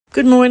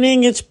Good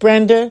morning, it's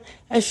Brenda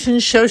Eshin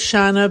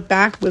Shoshana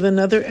back with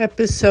another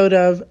episode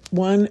of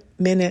 1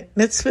 Minute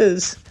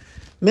Mitzvahs.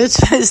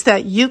 Mitzvahs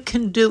that you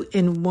can do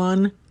in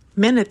 1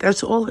 minute.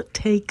 That's all it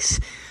takes.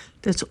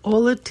 That's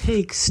all it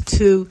takes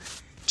to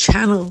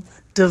channel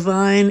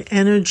divine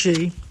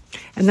energy.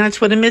 And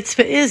that's what a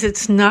mitzvah is.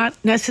 It's not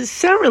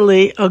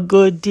necessarily a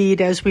good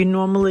deed as we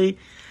normally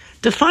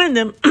define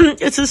them.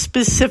 It's a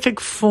specific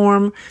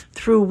form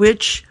through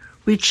which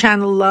we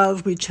channel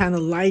love, we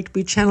channel light,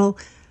 we channel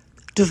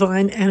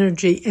divine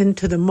energy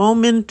into the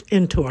moment,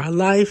 into our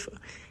life,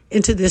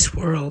 into this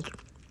world.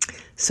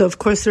 So, of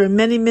course, there are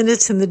many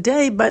minutes in the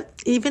day, but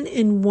even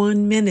in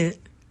 1 minute,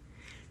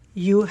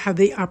 you have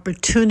the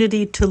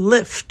opportunity to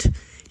lift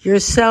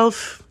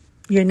yourself,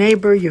 your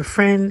neighbor, your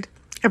friend,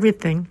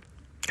 everything.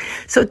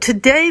 So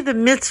today, the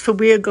mitzvah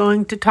we are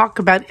going to talk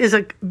about is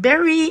a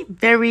very,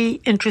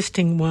 very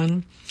interesting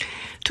one.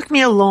 It took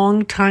me a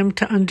long time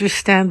to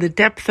understand the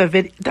depth of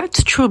it.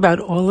 That's true about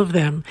all of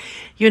them.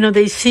 You know,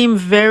 they seem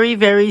very,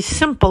 very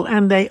simple,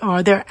 and they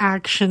are. Their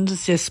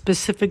actions, their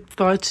specific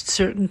thoughts at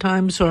certain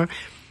times, or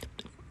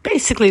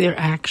basically their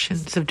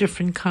actions of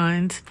different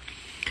kinds.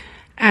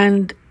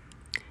 And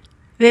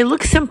they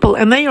look simple,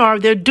 and they are.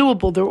 They're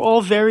doable. They're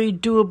all very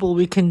doable.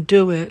 We can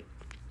do it.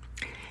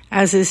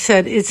 As I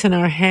said, it's in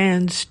our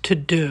hands to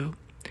do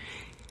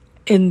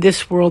in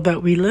this world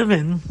that we live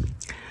in.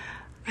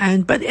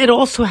 But it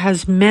also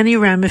has many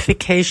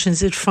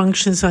ramifications. It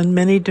functions on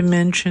many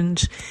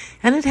dimensions,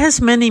 and it has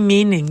many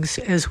meanings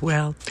as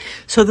well.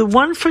 So the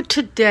one for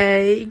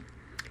today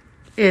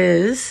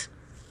is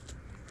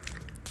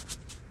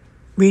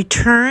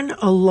return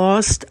a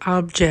lost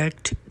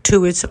object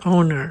to its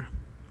owner.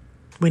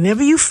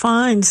 Whenever you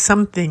find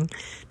something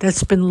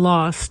that's been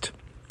lost,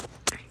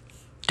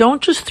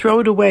 don't just throw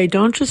it away.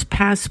 Don't just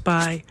pass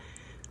by.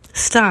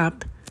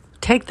 Stop.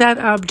 Take that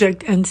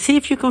object and see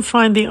if you can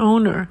find the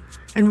owner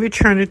and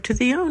return it to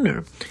the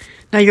owner.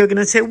 Now you're going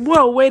to say,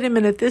 whoa, wait a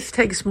minute, this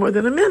takes more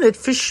than a minute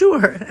for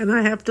sure. And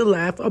I have to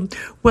laugh.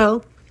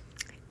 Well,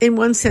 in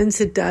one sense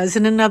it does,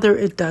 in another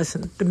it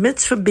doesn't. The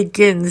mitzvah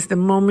begins the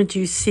moment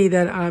you see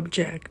that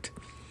object.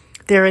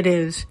 There it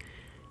is.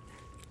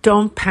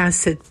 Don't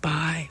pass it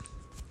by.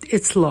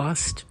 It's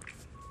lost.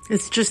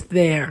 It's just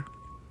there.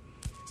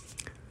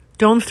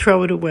 Don't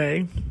throw it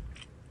away.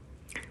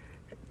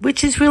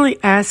 Which is really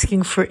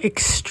asking for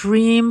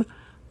extreme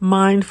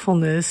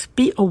mindfulness.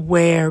 Be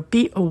aware.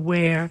 Be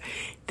aware.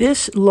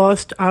 This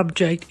lost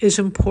object is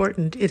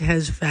important. It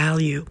has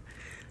value,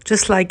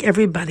 just like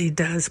everybody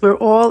does. We're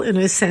all, in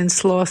a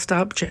sense, lost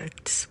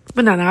objects.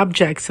 We're not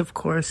objects, of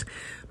course,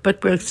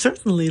 but we're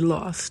certainly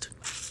lost.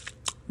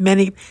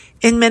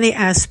 In many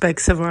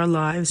aspects of our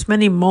lives,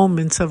 many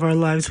moments of our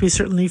lives, we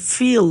certainly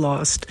feel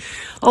lost.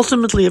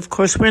 Ultimately, of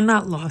course, we're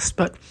not lost,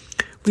 but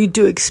we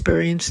do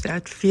experience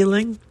that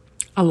feeling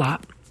a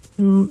lot.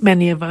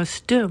 Many of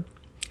us do.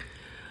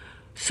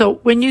 So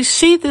when you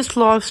see this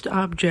lost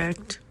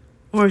object,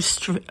 or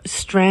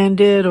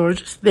stranded, or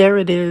just there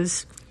it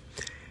is,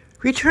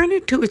 return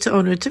it to its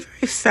owner. It's a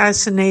very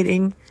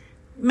fascinating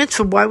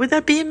mitzvah. Why would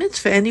that be a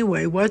mitzvah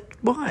anyway?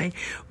 Why?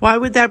 Why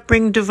would that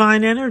bring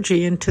divine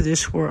energy into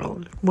this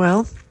world?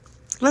 Well,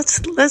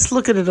 let's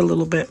look at it a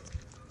little bit.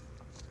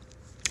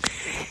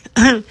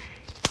 From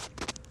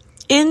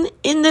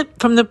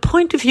the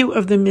point of view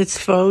of the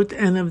mitzvot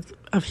and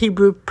of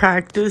Hebrew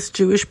practice,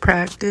 Jewish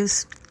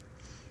practice,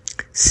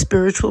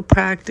 spiritual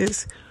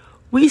practice,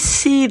 we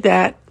see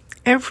that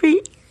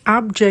every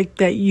object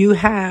that you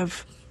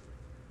have,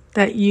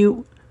 that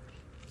you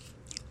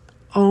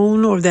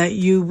own or that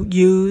you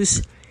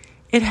use,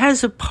 it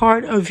has a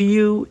part of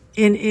you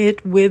in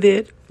it, with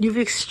it. You've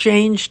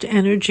exchanged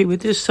energy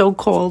with this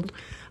so-called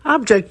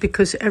object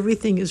because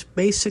everything is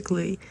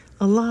basically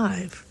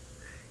alive,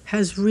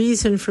 has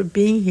reason for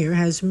being here,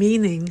 has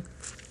meaning.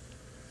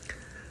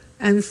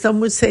 And some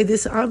would say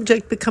this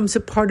object becomes a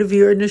part of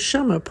your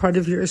neshama, part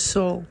of your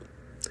soul.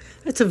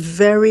 That's a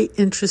very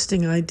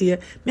interesting idea,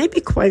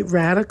 maybe quite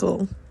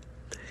radical,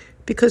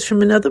 because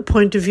from another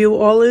point of view,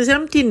 all is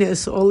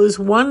emptiness, all is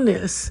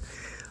oneness,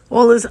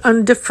 all is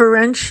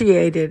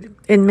undifferentiated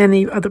in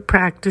many other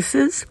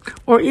practices,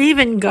 or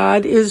even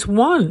God is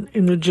one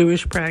in the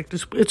Jewish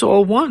practice. It's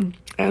all one.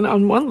 And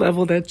on one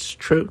level, that's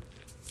true.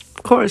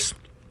 Of course,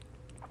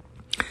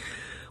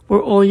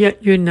 we're all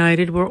yet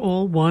united, we're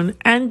all one,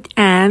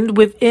 and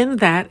within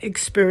that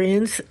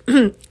experience,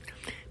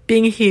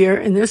 being here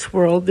in this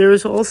world, there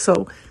is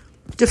also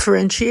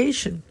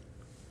differentiation.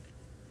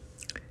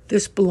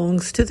 This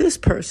belongs to this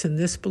person,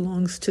 this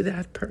belongs to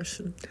that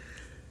person.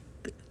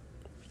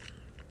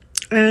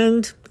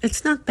 And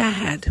it's not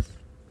bad.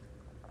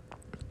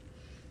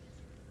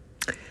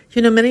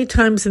 You know, many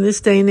times in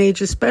this day and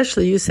age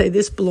especially, you say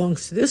this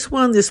belongs to this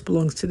one, this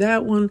belongs to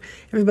that one.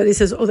 Everybody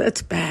says, oh,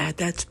 that's bad,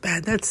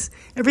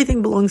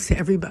 everything belongs to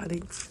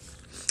everybody.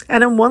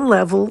 And on one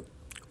level,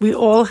 we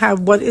all have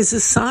what is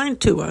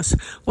assigned to us,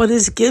 what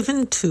is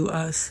given to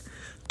us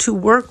to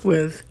work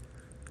with,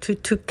 to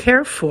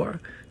care for,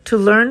 to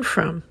learn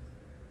from.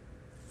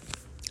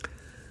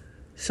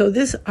 So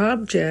this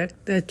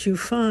object that you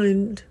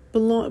find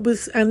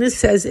and this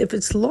says if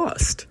it's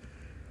lost.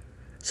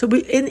 So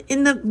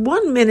in the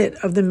 1 minute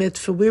of the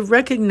mitzvah, we're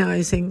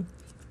recognizing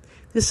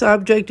this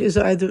object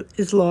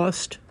is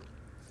lost,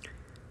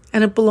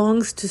 and it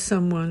belongs to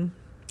someone.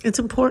 It's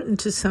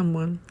important to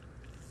someone.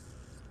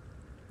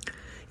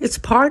 It's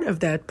part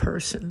of that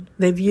person.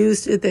 They've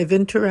used it. They've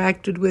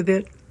interacted with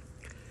it.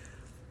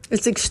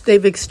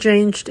 They've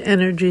exchanged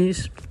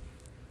energies.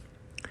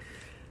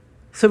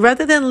 So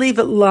rather than leave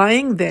it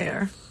lying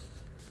there,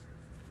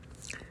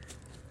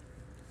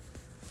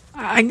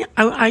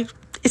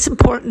 it's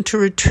important to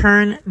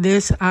return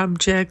this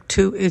object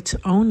to its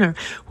owner.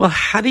 Well,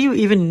 how do you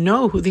even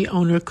know who the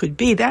owner could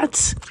be?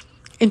 That's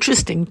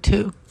interesting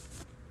too.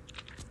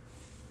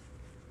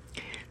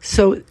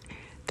 So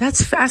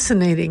that's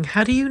fascinating.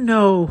 How do you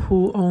know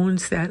who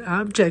owns that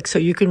object so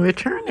you can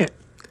return it?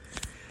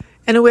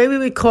 In a way, we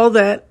would call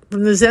that,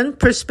 from the Zen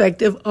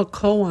perspective, a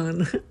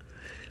koan.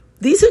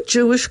 These are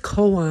Jewish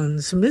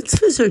koans.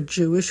 Mitzvahs are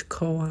Jewish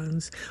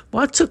koans.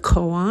 What's a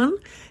koan?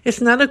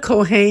 It's not a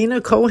kohen. A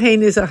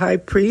kohen is a high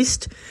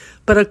priest.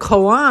 But a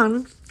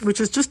koan,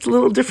 which is just a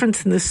little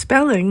difference in the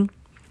spelling,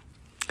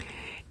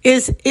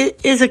 is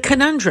a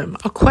conundrum,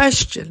 a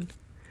question,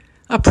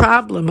 a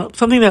problem,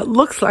 something that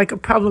looks like a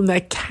problem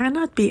that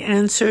cannot be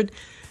answered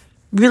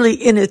really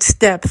in its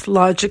depth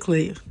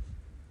logically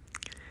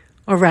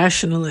or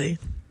rationally.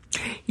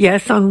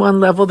 Yes, on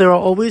one level, there are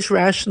always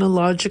rational,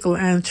 logical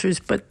answers,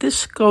 but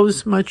this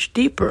goes much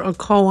deeper. A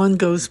koan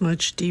goes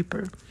much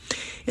deeper.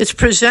 It's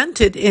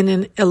presented in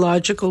an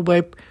illogical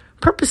way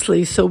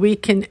purposely so we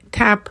can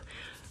tap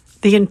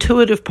the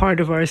intuitive part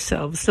of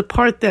ourselves, the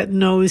part that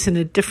knows in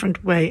a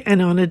different way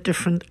and on a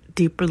different,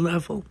 deeper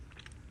level.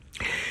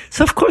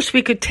 So, of course,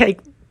 we could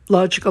take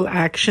logical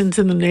actions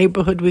in the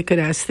neighborhood. We could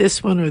ask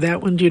this one or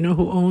that one, do you know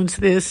who owns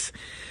this?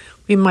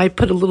 We might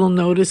put a little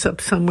notice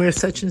up somewhere,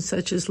 such and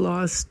such is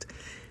lost.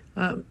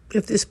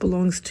 If this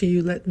belongs to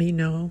you, let me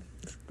know.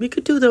 We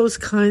could do those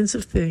kinds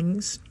of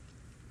things.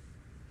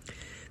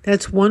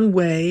 That's one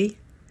way.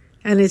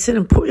 And it's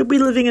we're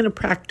living in a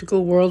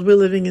practical world. We're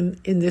living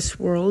in this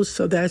world,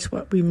 so that's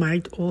what we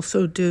might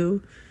also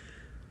do.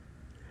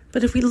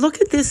 But if we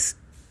look at this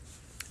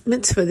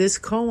mitzvah, this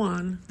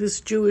koan, this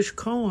Jewish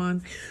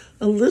koan,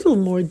 a little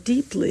more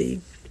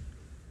deeply,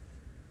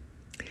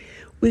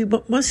 we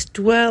must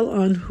dwell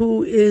on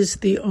who is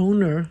the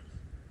owner.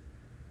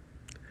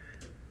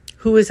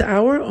 Who is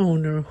our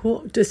owner?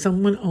 Does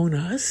someone own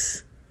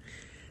us?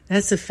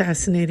 That's a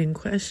fascinating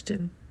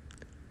question.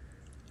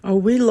 Are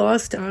we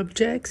lost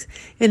objects?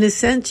 In a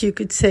sense, you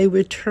could say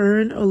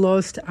return a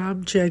lost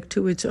object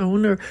to its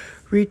owner,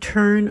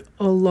 return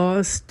a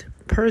lost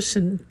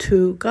person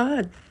to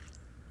God,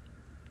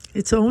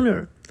 its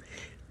owner,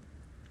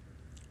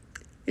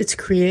 its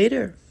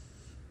creator,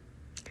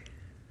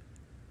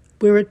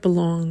 where it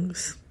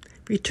belongs.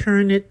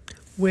 Return the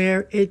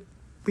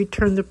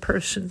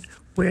person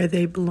where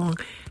they belong.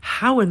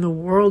 How in the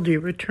world do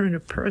you return a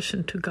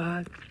person to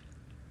God?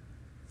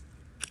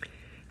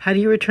 How do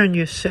you return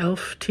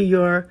yourself to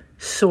your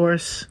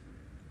source?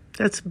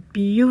 That's a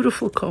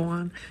beautiful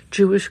koan,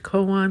 Jewish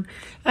koan.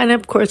 And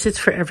of course, it's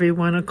for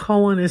everyone. A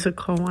koan is a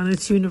koan.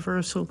 It's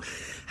universal.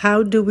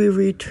 How do we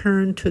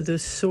return to the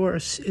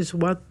source is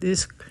what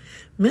this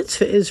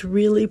mitzvah is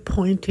really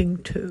pointing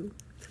to.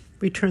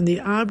 Return the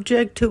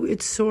object to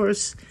its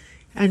source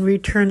and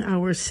return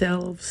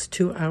ourselves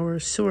to our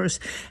source.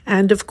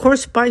 And of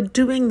course, by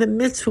doing the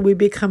mitzvah, we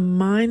become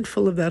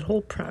mindful of that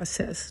whole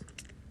process.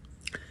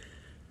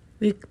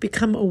 We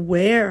become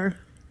aware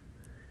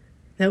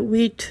that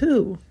we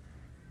too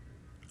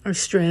are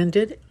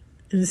stranded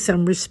in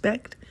some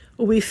respect,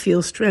 or we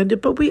feel stranded,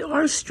 but we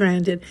are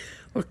stranded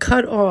or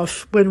cut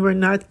off when we're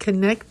not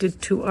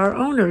connected to our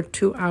owner,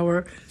 to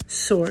our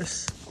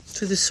source,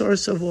 to the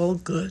source of all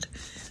good,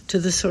 to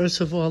the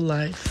source of all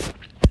life,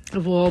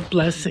 of all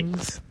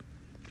blessings.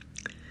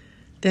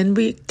 Then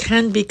we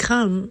can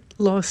become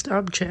lost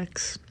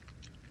objects.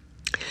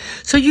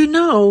 So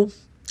in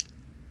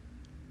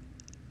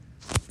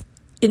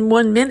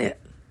 1 minute,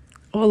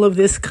 all of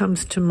this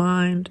comes to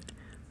mind.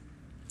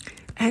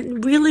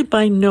 And really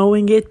by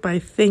knowing it, by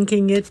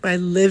thinking it, by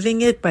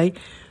living it, by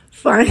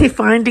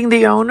finding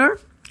the owner,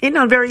 in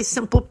a very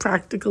simple,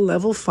 practical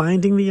level,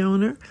 finding the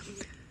owner.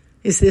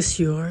 Is this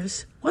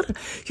yours?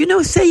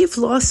 Say you've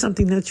lost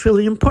something that's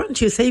really important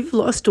to you. Say you've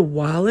lost a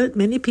wallet.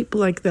 Many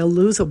people they'll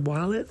lose a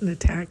wallet in a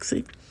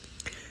taxi.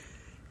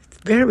 It's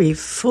very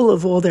full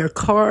of all their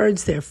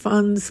cards, their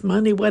funds,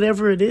 money,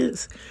 whatever it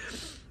is.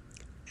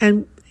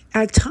 And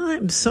at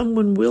times,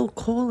 someone will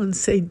call and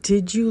say,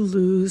 did you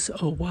lose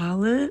a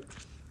wallet?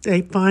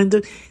 They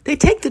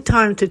take the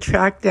time to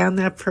track down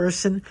that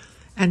person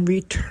and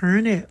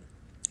return it.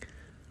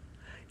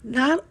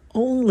 Not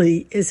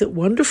only is it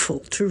wonderful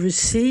to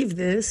receive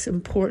this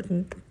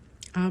important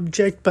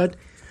object, but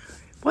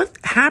what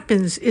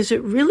happens is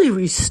it really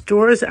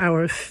restores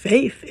our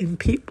faith in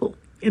people,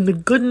 in the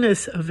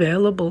goodness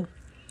available,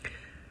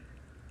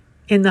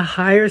 in the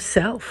higher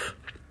self.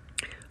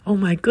 Oh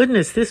my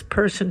goodness, this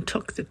person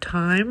took the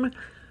time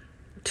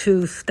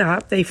to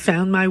stop. They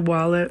found my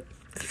wallet.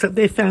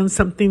 they found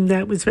something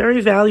that was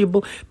very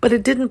valuable, but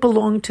it didn't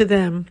belong to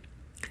them.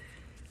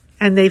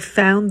 And they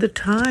found the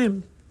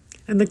time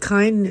and the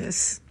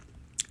kindness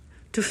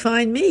to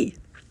find me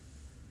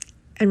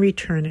and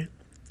return it.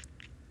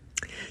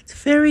 It's a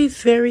very,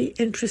 very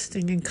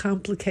interesting and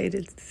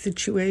complicated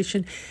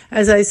situation.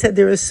 As I said,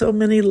 there are so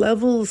many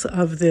levels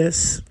of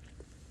this.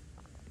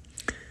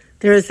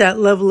 There is that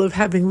level of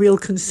having real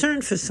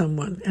concern for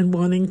someone and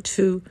wanting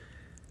to,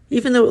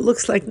 even though it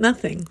looks like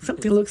nothing,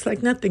 something looks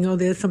like nothing. Oh,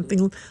 there's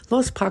something,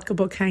 lost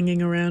pocketbook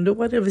hanging around or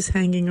whatever's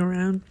hanging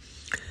around.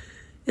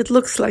 It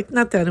looks like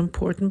not that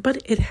important,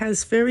 but it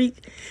has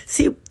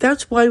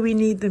that's why we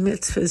need the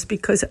mitzvahs,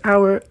 because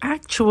our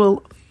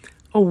actual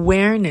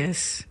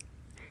awareness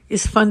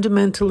is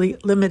fundamentally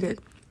limited.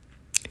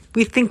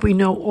 We think we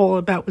know all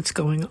about what's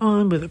going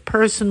on with a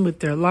person, with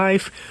their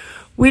life.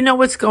 We know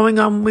what's going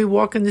on when we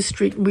walk in the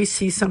street and we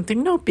see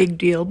something, no big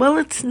deal. Well,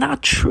 it's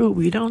not true.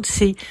 We don't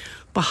see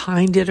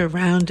behind it,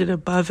 around it,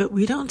 above it.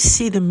 We don't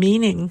see the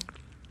meaning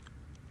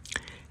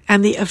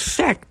and the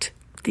effect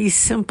these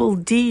simple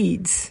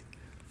deeds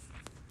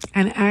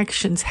and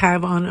actions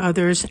have on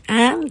others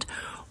and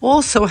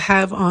also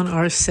have on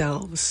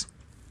ourselves.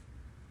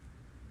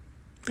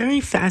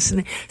 Very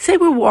fascinating. Say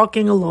we're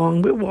walking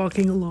along,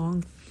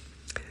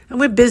 and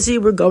we're busy,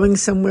 we're going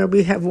somewhere,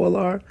 we have all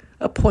our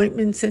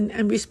appointments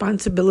and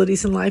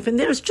responsibilities in life, and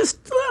there's just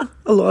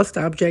a lost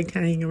object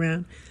hanging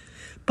around.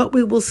 But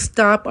we will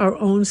stop our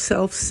own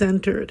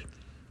self-centered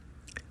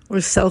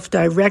or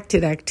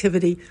self-directed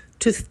activity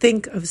to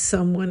think of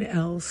someone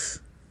else,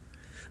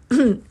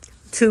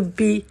 to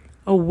be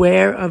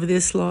aware of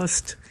this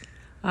lost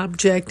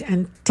object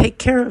and take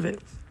care of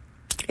it.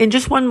 In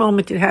just one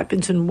moment, it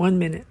happens in 1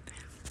 minute.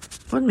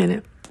 1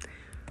 minute,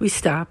 we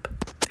stop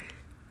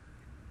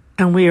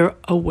and we are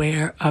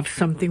aware of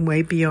something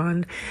way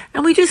beyond,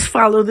 and we just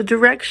follow the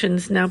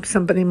directions. Now,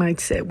 somebody might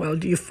say, well,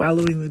 do you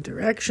following the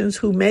directions?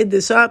 Who made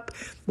this up?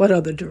 What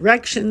are the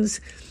directions?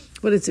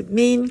 What does it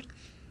mean?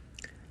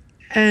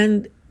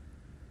 And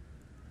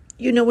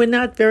we're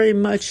not very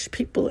much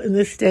people in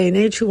this day and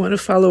age who want to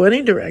follow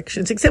any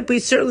directions, except we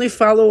certainly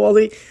follow all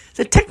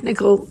the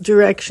technical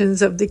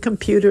directions of the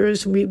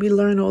computers. We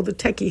learn all the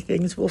techie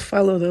things. We'll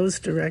follow those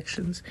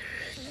directions.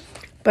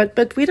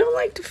 But we don't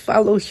like to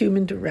follow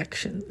human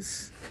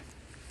directions.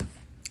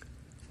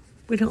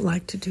 We don't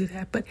like to do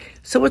that. But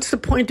so what's the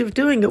point of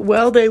doing it?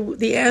 Well,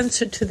 the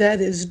answer to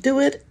that is do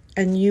it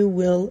and you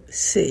will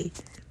see.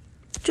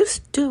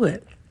 Just do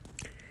it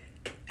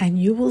and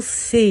you will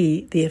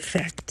see the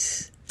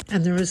effects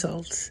and the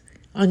results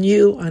on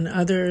you, on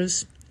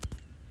others.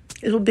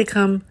 It'll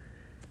become,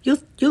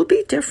 you'll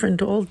be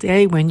different all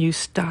day when you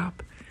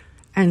stop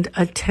and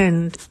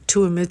attend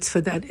to a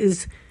mitzvah that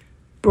is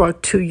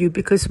brought to you,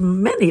 because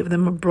many of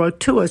them are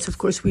brought to us. Of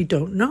course, we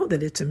don't know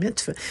that it's a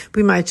mitzvah.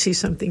 We might see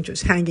something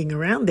just hanging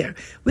around there.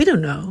 We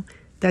don't know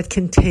that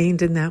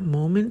contained in that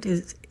moment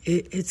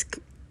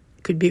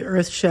could be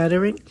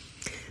earth-shattering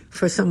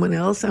for someone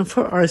else and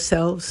for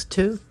ourselves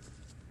too.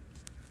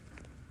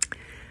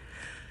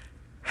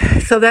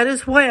 So that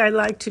is why I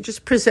like to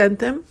just present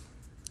them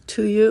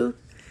to you,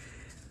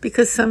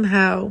 because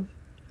somehow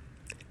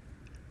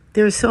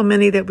there are so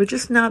many that we're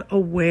just not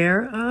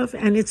aware of,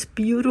 and it's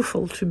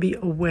beautiful to be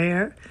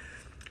aware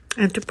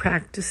and to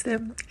practice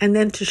them and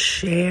then to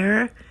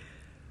share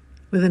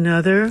with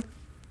another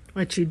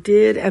what you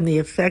did and the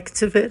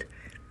effects of it.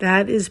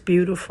 That is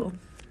beautiful.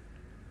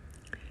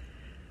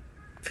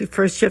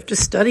 First you have to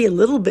study a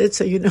little bit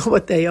so you know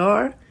what they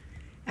are.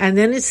 And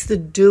then it's the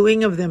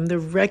doing of them, the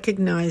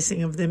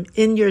recognizing of them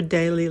in your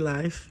daily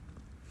life.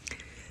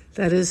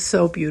 That is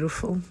so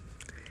beautiful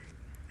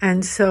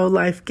and so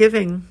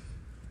life-giving.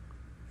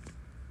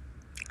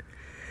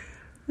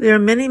 There are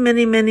many,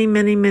 many, many,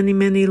 many, many,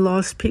 many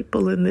lost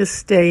people in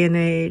this day and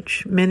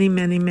age. Many,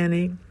 many,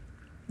 many,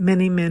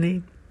 many,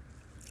 many.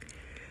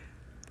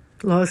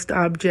 Lost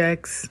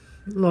objects,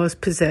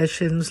 lost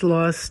possessions,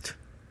 lost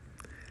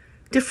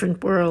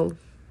different world.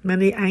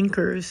 Many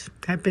anchors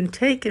have been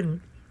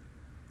taken.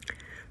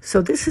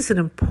 So this is an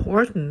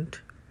important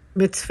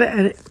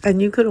mitzvah,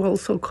 and you could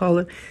also call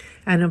it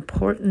an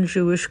important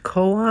Jewish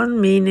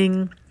koan,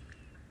 meaning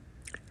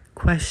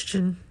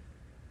question,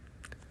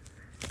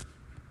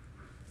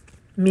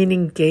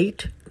 meaning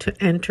gate to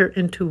enter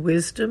into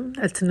wisdom.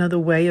 That's another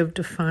way of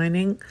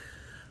defining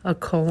a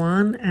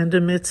koan and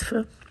a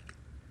mitzvah.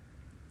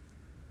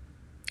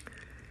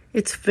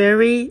 It's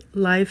very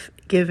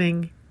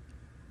life-giving.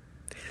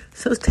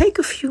 So take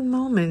a few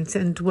moments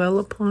and dwell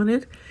upon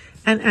it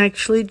and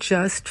actually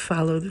just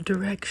follow the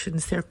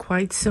directions. They're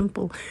quite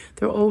simple.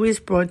 They're always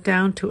brought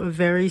down to a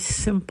very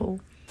simple,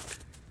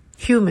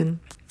 human,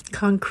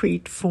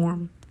 concrete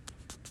form.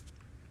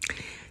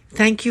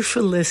 Thank you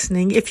for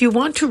listening. If you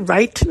want to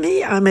write to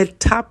me, I'm at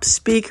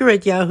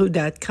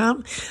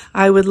topspeaker@yahoo.com.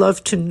 I would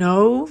love to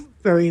know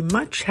very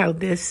much how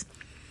this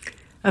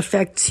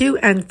affects you.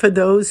 And for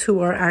those who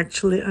are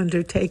actually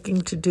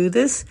undertaking to do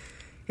this,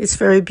 it's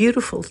very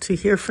beautiful to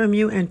hear from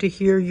you and to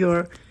hear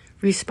your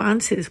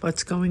responses.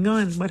 What's going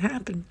on? What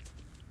happened?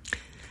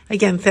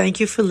 Again, thank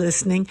you for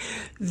listening.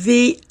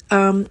 The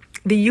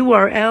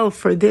URL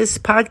for this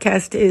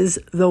podcast is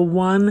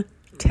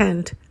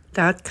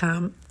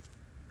theonetent.com.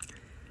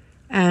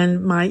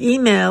 And my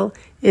email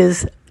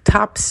is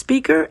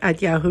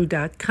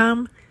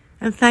topspeaker@yahoo.com.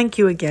 And thank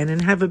you again,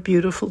 and have a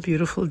beautiful,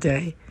 beautiful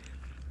day.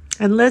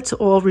 And let's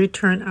all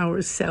return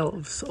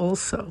ourselves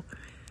also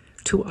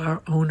to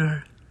our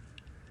owner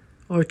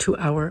or to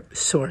our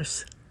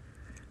source.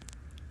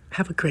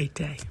 Have a great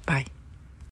day. Bye.